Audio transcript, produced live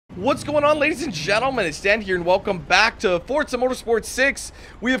What's going on, ladies and gentlemen? It's Dan here, and welcome back to Forza Motorsport 6.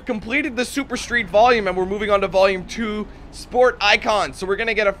 We have completed the Super Street volume, and we're moving on to Volume 2, Sport Icons. So we're going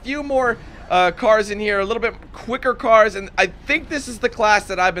to get a few more cars in here, a little bit quicker cars, and I think this is the class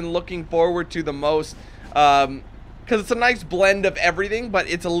that I've been looking forward to the most, because it's a nice blend of everything, but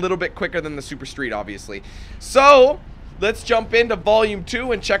it's a little bit quicker than the Super Street, obviously. So let's jump into Volume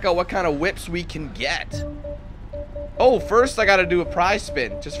 2 and check out what kind of whips we can get. Oh, first I gotta do a prize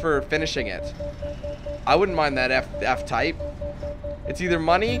spin just for finishing it. I wouldn't mind that F-type. It's either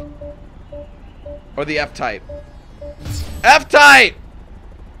money or the F-type. F-type!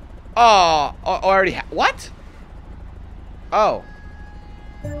 Oh, I already what? Oh.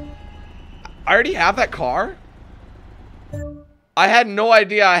 I already have that car? I had no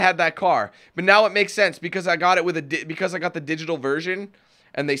idea I had that car. But now it makes sense because I got it with because I got the digital version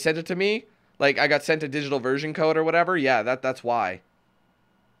and they sent it to me. Like, I got sent a digital version code or whatever. Yeah, that's why.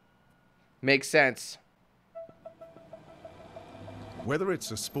 Makes sense. Whether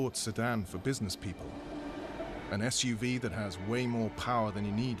it's a sports sedan for business people, an SUV that has way more power than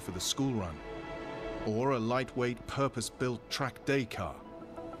you need for the school run, or a lightweight, purpose-built track day car,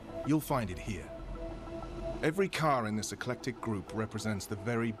 you'll find it here. Every car in this eclectic group represents the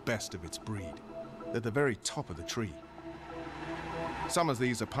very best of its breed. They're the very top of the tree. Some of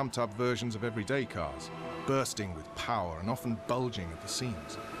these are pumped-up versions of everyday cars, bursting with power and often bulging at the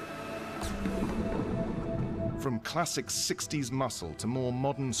seams. From classic 60s muscle to more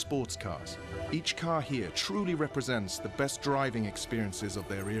modern sports cars, each car here truly represents the best driving experiences of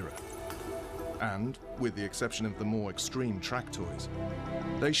their era. And, with the exception of the more extreme track toys,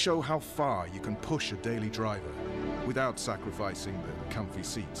 they show how far you can push a daily driver without sacrificing the comfy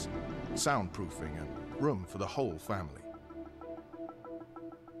seats, soundproofing, and room for the whole family.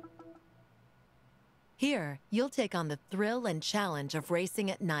 Here, you'll take on the thrill and challenge of racing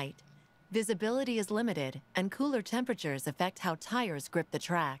at night. Visibility is limited, and cooler temperatures affect how tires grip the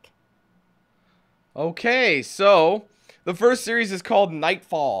track. Okay, so the first series is called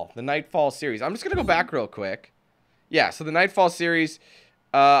Nightfall, the Nightfall series. I'm just going to go back real quick. Yeah, so the Nightfall series,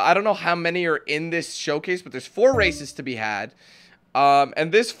 I don't know how many are in this showcase, but there's 4 races to be had.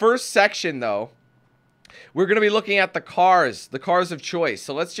 And this first section, though, we're going to be looking at the cars of choice.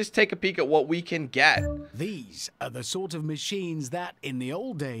 So let's just take a peek at what we can get. These are the sort of machines that, in the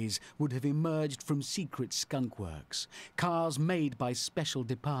old days, would have emerged from secret skunk works. Cars made by special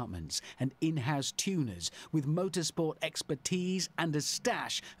departments and in-house tuners with motorsport expertise and a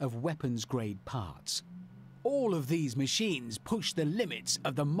stash of weapons-grade parts. All of these machines push the limits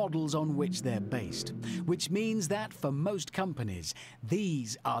of the models on which they're based, which means that for most companies,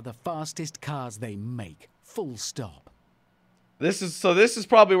 these are the fastest cars they make. Full stop. This is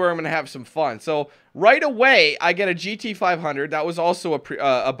probably where I'm going to have some fun. So right away, I get a GT500. That was also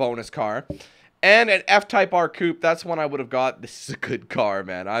a bonus car. And an F-Type R Coupe. That's one I would have got. This is a good car,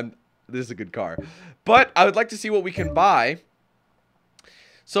 man. This is a good car. But I would like to see what we can buy.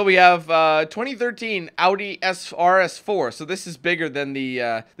 So we have 2013 Audi RS4. So this is bigger than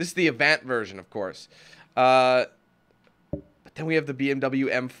the this is the Avant version, of course. But then we have the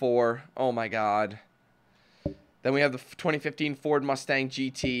BMW M4. Oh my god. Then we have the 2015 Ford Mustang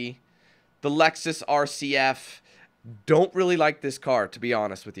GT, the Lexus RCF. Don't really like this car, to be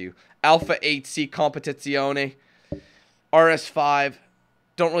honest with you. Alpha 8C Competizione, RS5.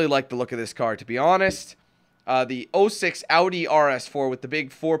 Don't really like the look of this car, to be honest. The 06 Audi RS4 with the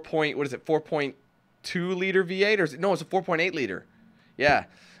big 4.2 liter V8, or is it, no, it's a 4.8 liter. Yeah.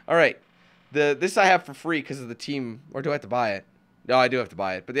 All right. This I have for free because of the team, or do I have to buy it? No, I do have to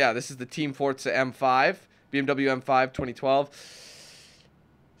buy it. But yeah, this is the Team Forza M5, BMW M5 2012.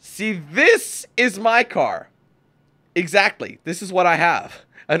 See, this is my car. Exactly. This is what I have.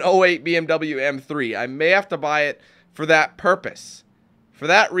 An 08 BMW M3. I may have to buy it for that purpose. For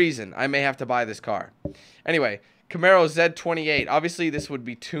that reason, I may have to buy this car. Anyway, Camaro Z28. Obviously, this would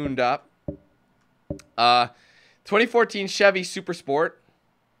be tuned up. 2014 Chevy Super Sport.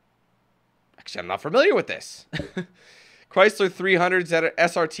 Actually, I'm not familiar with this. Chrysler 300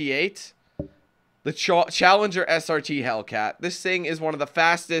 SRT8. The Challenger SRT Hellcat. This thing is one of the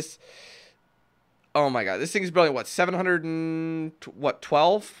fastest. Oh my god, this thing is brilliant. What,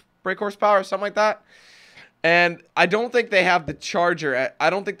 712 brake horsepower or something like that? And I don't think they have the Charger. I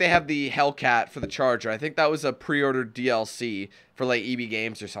don't think they have the Hellcat for the Charger. I think that was a pre-ordered DLC for like EB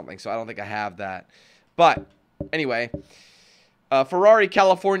Games or something. So I don't think I have that. But anyway, Ferrari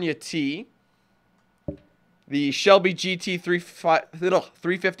California T. The Shelby GT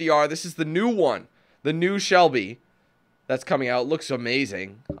 350R. This is the new one. The new Shelby that's coming out. Looks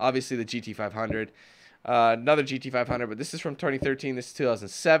amazing. Obviously the GT500. Another GT500, but this is from 2013. This is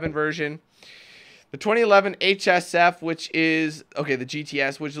 2007 version. The 2011 HSF, which is, okay, the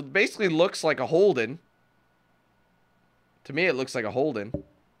GTS, which basically looks like a Holden. To me, it looks like a Holden.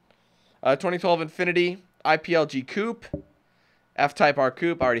 2012 Infiniti IPLG Coupe. F-Type R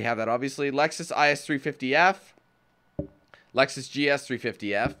Coupe. I already have that, obviously. Lexus IS350F. Lexus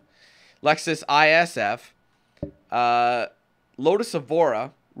GS350F. Lexus ISF. Lotus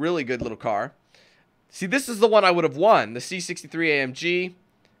Evora. Really good little car. See, this is the one I would have won. The C63 AMG.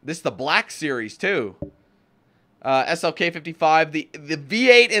 This is the Black Series, too. SLK 55. The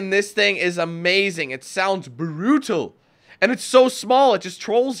V8 in this thing is amazing. It sounds brutal. And it's so small, it just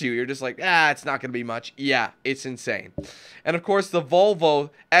trolls you. You're just like, it's not going to be much. Yeah, it's insane. And, of course, the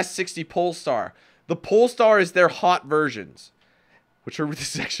Volvo S60 Polestar. The Polestar is their hot versions.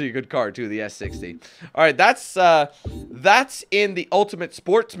 This is actually a good car, too, the S60. All right, that's in the Ultimate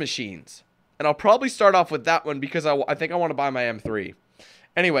Sports Machines. And I'll probably start off with that one because I think I want to buy my M3.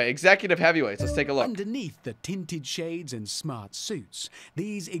 Anyway, executive heavyweights. Let's take a look. Underneath the tinted shades and smart suits,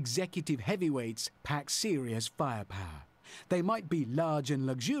 these executive heavyweights pack serious firepower. They might be large and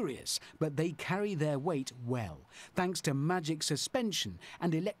luxurious, but they carry their weight well, thanks to magic suspension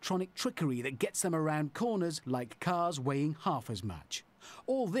and electronic trickery that gets them around corners like cars weighing half as much.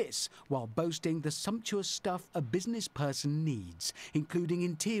 All this while boasting the sumptuous stuff a business person needs, including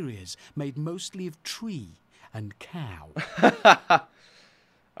interiors made mostly of tree and cow.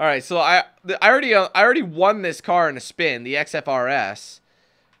 All right, so I already won this car in a spin, the XFRS,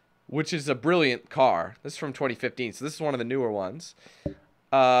 which is a brilliant car. This is from 2015, so this is one of the newer ones.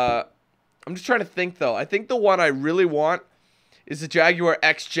 I'm just trying to think, though. I think the one I really want is the Jaguar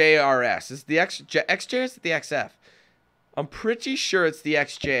XJRS. Is it the XJ or is it the XF? I'm pretty sure it's the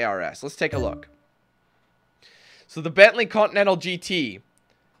XJRS. Let's take a look. So the Bentley Continental GT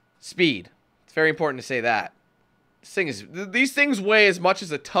speed. It's very important to say that. These things weigh as much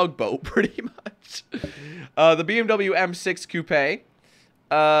as a tugboat, pretty much. The BMW M6 Coupe.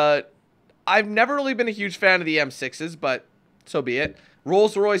 I've never really been a huge fan of the M6s, but so be it.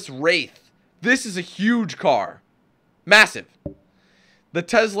 Rolls-Royce Wraith. This is a huge car. Massive. The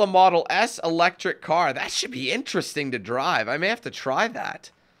Tesla Model S electric car. That should be interesting to drive. I may have to try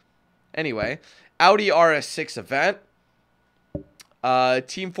that. Anyway, Audi RS6 Event.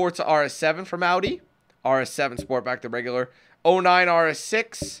 Team Forza RS7 from Audi. RS7 Sportback, the regular. 09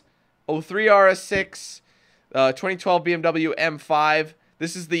 RS6. 03 RS6. 2012 BMW M5.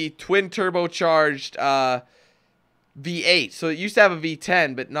 This is the twin turbocharged V8. So it used to have a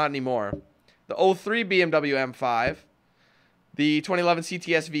V10, but not anymore. The 03 BMW M5. The 2011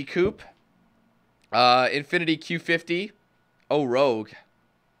 CTS V Coupe. Infiniti Q50. Oh, Rogue.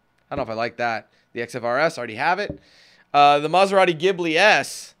 I don't know if I like that. The XFRS, already have it. The Maserati Ghibli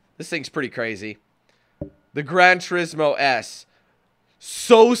S. This thing's pretty crazy. The Gran Turismo S.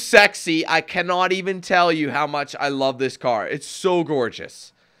 So sexy. I cannot even tell you how much I love this car. It's so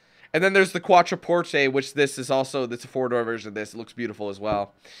gorgeous. And then there's the Quattroporte, which this is also, that's a four-door version of this. It looks beautiful as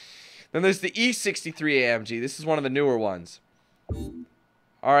well. Then there's the E63 AMG. This is one of the newer ones.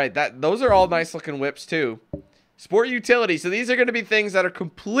 All right, those are all nice looking whips too. Sport utility. So these are going to be things that are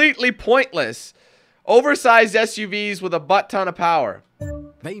completely pointless. Oversized SUVs with a butt ton of power.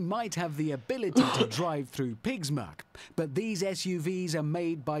 They might have the ability to drive through pig's muck, but these SUVs are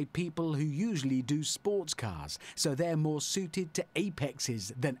made by people who usually do sports cars, so they're more suited to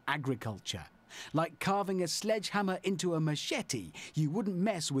apexes than agriculture. Like carving a sledgehammer into a machete, you wouldn't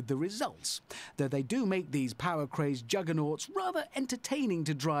mess with the results. Though they do make these power-crazed juggernauts rather entertaining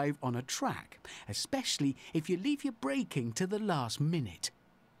to drive on a track, especially if you leave your braking to the last minute.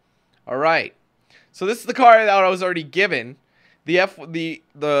 All right. So this is the car that I was already given. The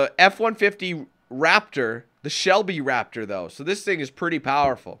F-150 Raptor, the Shelby Raptor, though. So this thing is pretty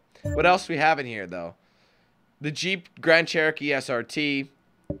powerful. What else we have in here, though? The Jeep Grand Cherokee SRT.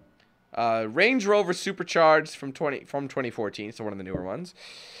 Range Rover Supercharged from 2014, so one of the newer ones.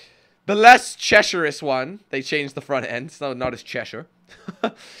 The less Cheshire-ish one. They changed the front end, so not as Cheshire.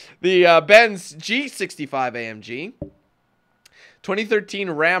 The Benz G65 AMG.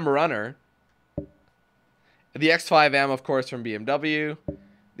 2013 Ram Runner. The X5M, of course, from BMW.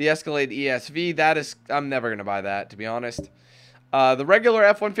 The Escalade ESV. That is, I'm never going to buy that, to be honest. The regular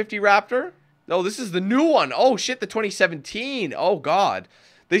F-150 Raptor. Oh, this is the new one. Oh, shit, the 2017. Oh, God.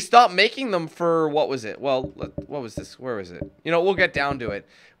 They stopped making them for, what was it? Well, what was this? Where was it? You know, we'll get down to it.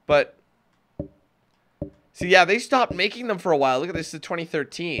 But, see, yeah, they stopped making them for a while. Look at this, the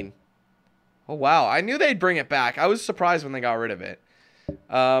 2013. Oh, wow. I knew they'd bring it back. I was surprised when they got rid of it.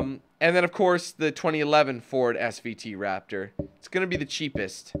 And then, of course, the 2011 Ford SVT Raptor. It's going to be the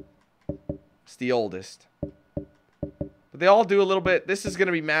cheapest. It's the oldest. But they all do a little bit. This is going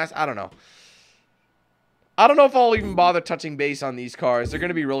to be mass. I don't know. I don't know if I'll even bother touching base on these cars. They're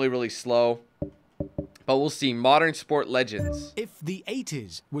going to be really, really slow. But we'll see. Modern Sport Legends. If the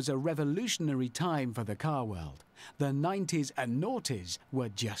 80s was a revolutionary time for the car world, the 90s and noughties were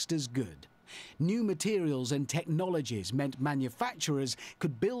just as good. New materials and technologies meant manufacturers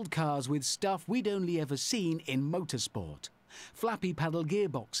could build cars with stuff we'd only ever seen in motorsport. Flappy paddle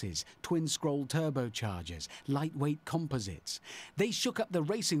gearboxes, twin-scroll turbochargers, lightweight composites. They shook up the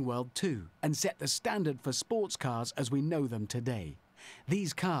racing world too and set the standard for sports cars as we know them today.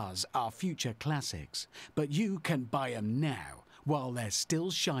 These cars are future classics, but you can buy them now while they're still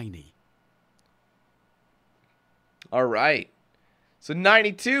shiny. All right. So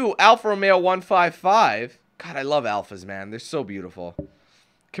 92, Alfa Romeo 155. God, I love Alphas, man. They're so beautiful.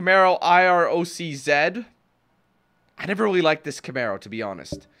 Camaro IROCZ. I never really liked this Camaro, to be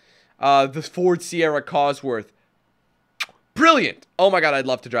honest. The Ford Sierra Cosworth. Brilliant. Oh my God, I'd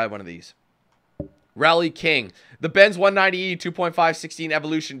love to drive one of these. Rally King. The Benz 190E 2.5 16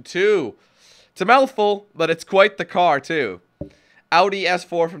 Evolution 2. It's a mouthful, but it's quite the car, too. Audi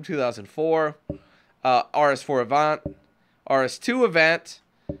S4 from 2004. RS4 Avant. RS2 Avant.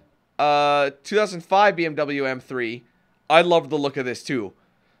 2005 BMW M3. I love the look of this, too.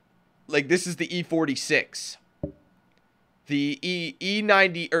 Like, this is the E46. The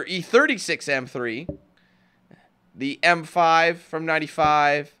E90 or E36 M3, the M5 from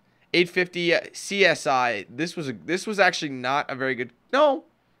 95, 850 CSI. This was actually not a very good. No,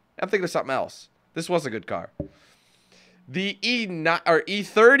 I'm thinking of something else. This was a good car. The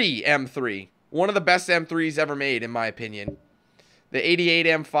E30 M3, one of the best M3s ever made in my opinion. The 88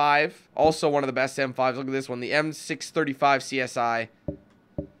 M5, also one of the best M5s. Look at this one, the M635 CSI.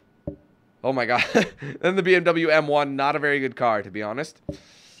 Oh my God. Then the BMW M1, not a very good car, to be honest.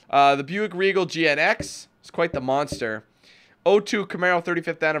 The Buick Regal GNX is quite the monster. 02 Camaro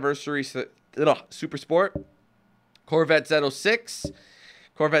 35th anniversary Super Sport. Corvette Z06.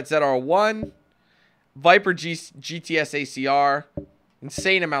 Corvette ZR1. Viper GTS ACR.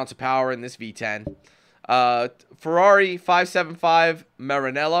 Insane amounts of power in this V10. Ferrari 575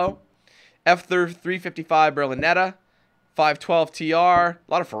 Maranello. F355 Berlinetta. 512 TR. A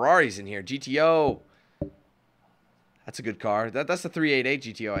lot of Ferraris in here. GTO. That's a good car. That's the 388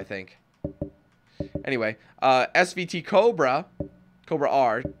 GTO, I think. Anyway, SVT Cobra. Cobra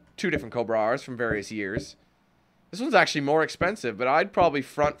R. Two different Cobra Rs from various years. This one's actually more expensive, but I'd probably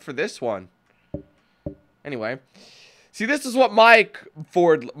front for this one. Anyway. See, this is what my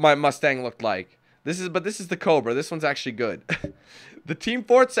Mustang looked like. This is the Cobra. This one's actually good. The Team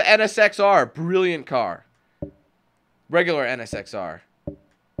Forza NSXR. Brilliant car. Regular NSXR.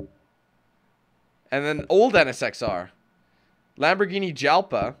 And then old NSXR. Lamborghini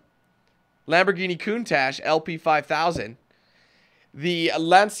Jalpa. Lamborghini Countach LP5000. The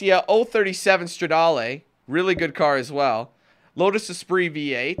Lancia 037 Stradale. Really good car as well. Lotus Esprit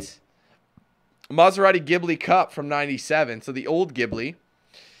V8. Maserati Ghibli Cup from 97. So the old Ghibli.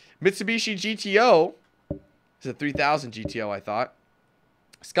 Mitsubishi GTO. It's a 3000 GTO, I thought.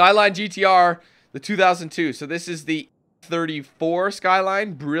 Skyline GTR, the 2002. So this is the 34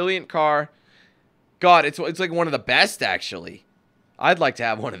 Skyline. Brilliant car. God, it's like one of the best, actually. I'd like to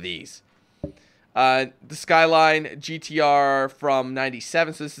have one of these. The Skyline GTR from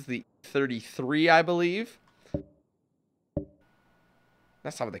 97. So this is the 33, I believe.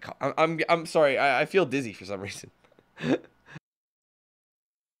 That's not what they call it. I'm sorry. I feel dizzy for some reason.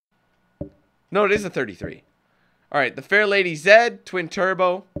 No, it is a 33. All right, the Fairlady Z twin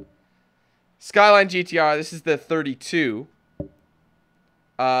turbo. Skyline GTR. This is the 32.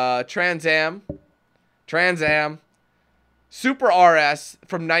 Trans Am. Super RS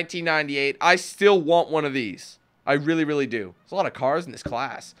from 1998. I still want one of these. I really, really do. There's a lot of cars in this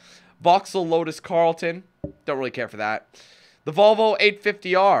class. Vauxhall Lotus Carlton. Don't really care for that. The Volvo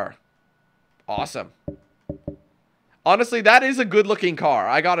 850R. Awesome. Honestly, that is a good-looking car.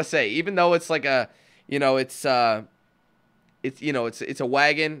 I gotta say, even though it's like a, it's a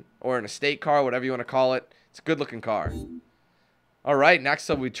wagon or an estate car, whatever you want to call it. It's a good-looking car. All right, next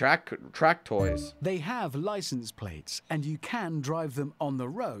up we track toys. They have license plates, and you can drive them on the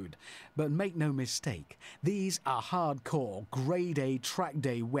road. But make no mistake, these are hardcore, grade A track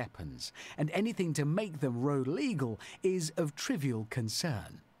day weapons, and anything to make them road legal is of trivial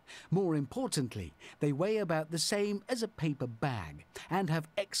concern. More importantly, they weigh about the same as a paper bag, and have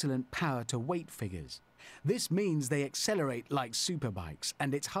excellent power-to-weight figures. This means they accelerate like superbikes,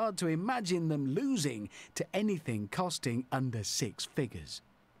 and it's hard to imagine them losing to anything costing under 6 figures.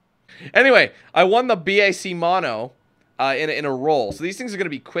 Anyway, I won the BAC Mono in a roll. So these things are going to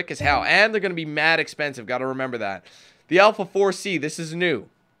be quick as hell, and they're going to be mad expensive. Got to remember that. The Alpha 4C, this is new.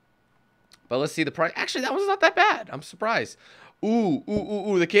 But let's see the price. Actually, that one's not that bad. I'm surprised. Ooh.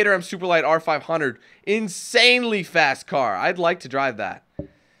 The Caterham Superlight R500. Insanely fast car. I'd like to drive that.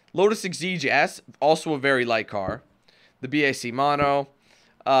 Lotus Exige S, also a very light car. The BAC Mono.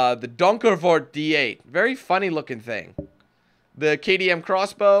 The Donkervoort D8. Very funny looking thing. The KTM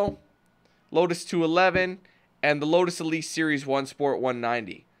Crossbow. Lotus 211. And the Lotus Elise Series 1 Sport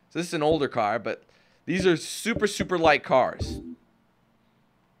 190. So this is an older car, but these are super, super light cars.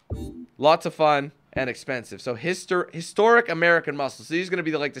 Lots of fun and expensive. So historic American muscle. So these are going to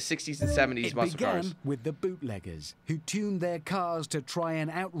be like the 60s and 70s muscle cars. It began with the bootleggers, who tuned their cars to try and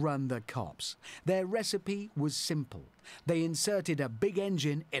outrun the cops. Their recipe was simple. They inserted a big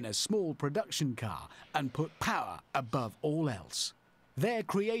engine in a small production car and put power above all else. Their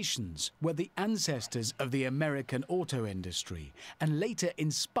creations were the ancestors of the American auto industry and later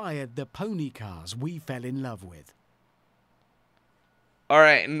inspired the pony cars we fell in love with. All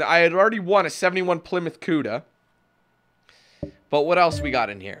right, and I had already won a 71 Plymouth Cuda. But what else we got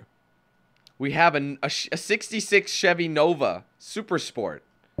in here? We have a 66 Chevy Nova Super Sport.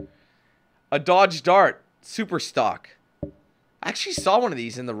 A Dodge Dart Super Stock. I actually saw one of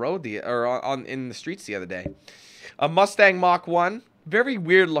these in the road in the streets the other day. A Mustang Mach 1. Very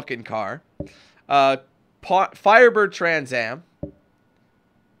weird looking car. Firebird Trans Am.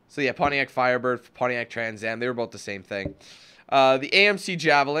 So yeah, Pontiac Firebird, Pontiac Trans Am. They were both the same thing. The AMC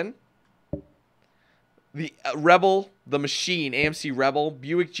Javelin. The Rebel, the Machine, AMC Rebel.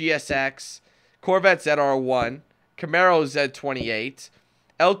 Buick GSX. Corvette ZR1. Camaro Z28.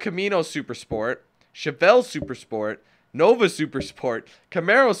 El Camino Super Sport. Chevelle Super Sport. Nova Super Sport.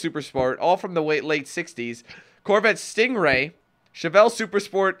 Camaro Super Sport. All from the late 60s. Corvette Stingray. Chevelle Super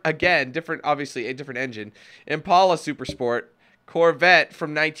Sport, again, obviously a different engine. Impala Super Sport. Corvette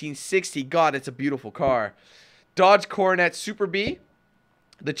from 1960. God, it's a beautiful car. Dodge Coronet Super B.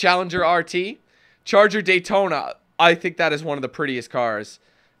 The Challenger RT. Charger Daytona. I think that is one of the prettiest cars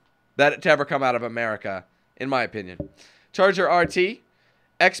that to ever come out of America, in my opinion. Charger RT.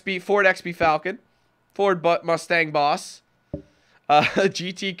 Ford XB Falcon. Ford Mustang Boss.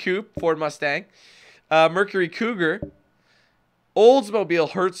 GT Coupe. Ford Mustang. Mercury Cougar. Oldsmobile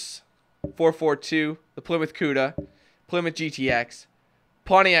Hertz 442, the Plymouth Cuda, Plymouth GTX,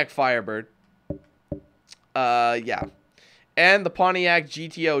 Pontiac Firebird, yeah, and the Pontiac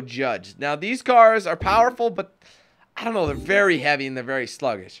GTO Judge. Now, these cars are powerful, but I don't know, they're very heavy and they're very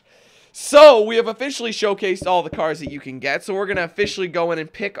sluggish. So, we have officially showcased all the cars that you can get, so we're going to officially go in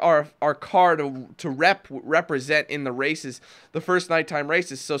and pick our car to represent in the races, the first nighttime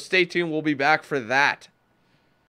races, so stay tuned, we'll be back for that.